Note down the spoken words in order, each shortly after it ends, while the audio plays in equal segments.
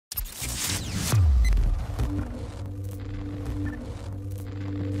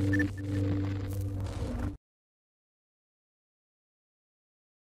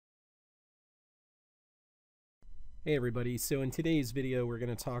Hey everybody, so in today's video we're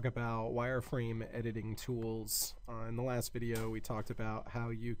going to talk about wireframe editing tools. In the last video we talked about how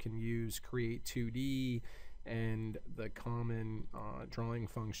you can use Create 2D and the common drawing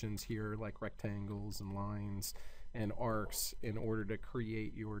functions here like rectangles and lines and arcs in order to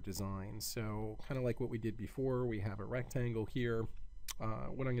create your design. So kind of like what we did before, we have a rectangle here.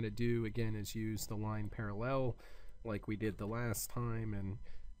 What I'm going to do again is use the line parallel like we did the last time and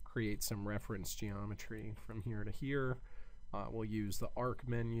create some reference geometry from here to here. We'll use the arc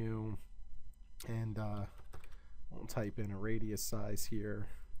menu and we'll type in a radius size here.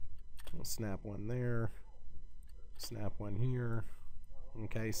 We'll snap one there, snap one here.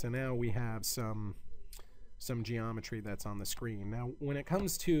 Okay, so now we have some geometry that's on the screen. Now when it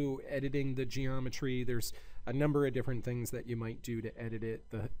comes to editing the geometry, there's a number of different things that you might do to edit it.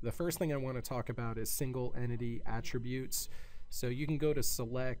 The first thing I want to talk about is single entity attributes. So you can go to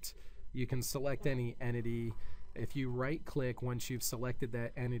select, you can select any entity. If you right click once you've selected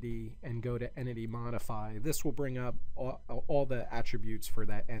that entity and go to entity modify, this will bring up all the attributes for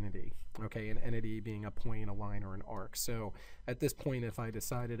that entity. Okay, an entity being a point, a line, or an arc. So at this point, if I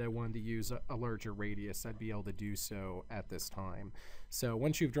decided I wanted to use a larger radius, I'd be able to do so at this time. So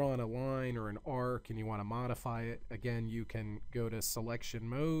once you've drawn a line or an arc and you want to modify it, again, you can go to selection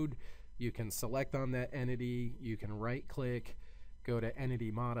mode. You can select on that entity, you can right click, go to entity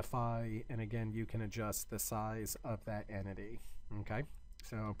modify, and again you can adjust the size of that entity. Okay,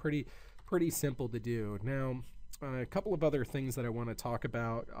 so pretty simple to do. Now a couple of other things that I want to talk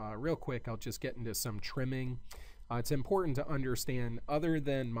about real quick. I'll just get into some trimming. It's important to understand, other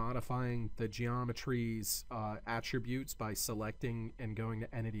than modifying the geometry's attributes by selecting and going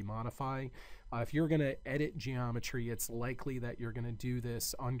to entity modify, if you're going to edit geometry, it's likely that you're going to do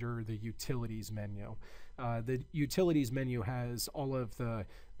this under the utilities menu. The utilities menu has all of the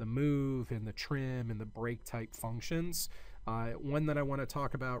move and the trim and the break type functions. One that I want to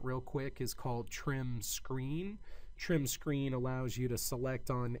talk about real quick is called trim screen. Trim screen allows you to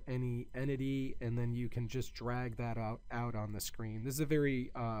select on any entity and then you can just drag that out on the screen. This is a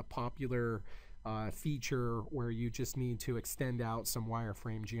very popular feature where you just need to extend out some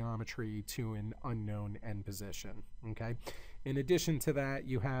wireframe geometry to an unknown end position. Okay. In addition to that,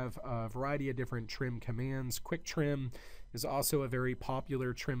 you have a variety of different trim commands. Quick trim is also a very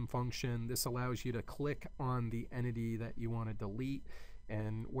popular trim function. This allows you to click on the entity that you want to delete,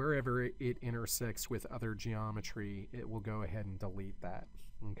 and wherever it intersects with other geometry, it will go ahead and delete that.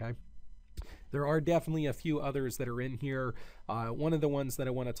 Okay. There are definitely a few others that are in here. One of the ones that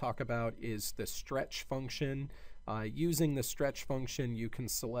I want to talk about is the stretch function. Using the stretch function, you can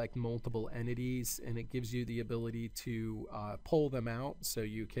select multiple entities and it gives you the ability to pull them out, so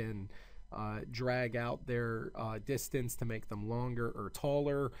you can drag out their distance to make them longer or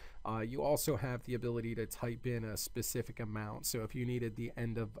taller. You also have the ability to type in a specific amount. So if you needed the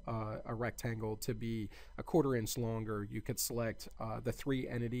end of a rectangle to be a 1/4 inch longer, you could select the 3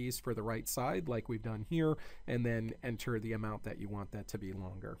 entities for the right side like we've done here, and then enter the amount that you want that to be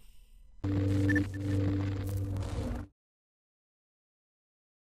longer.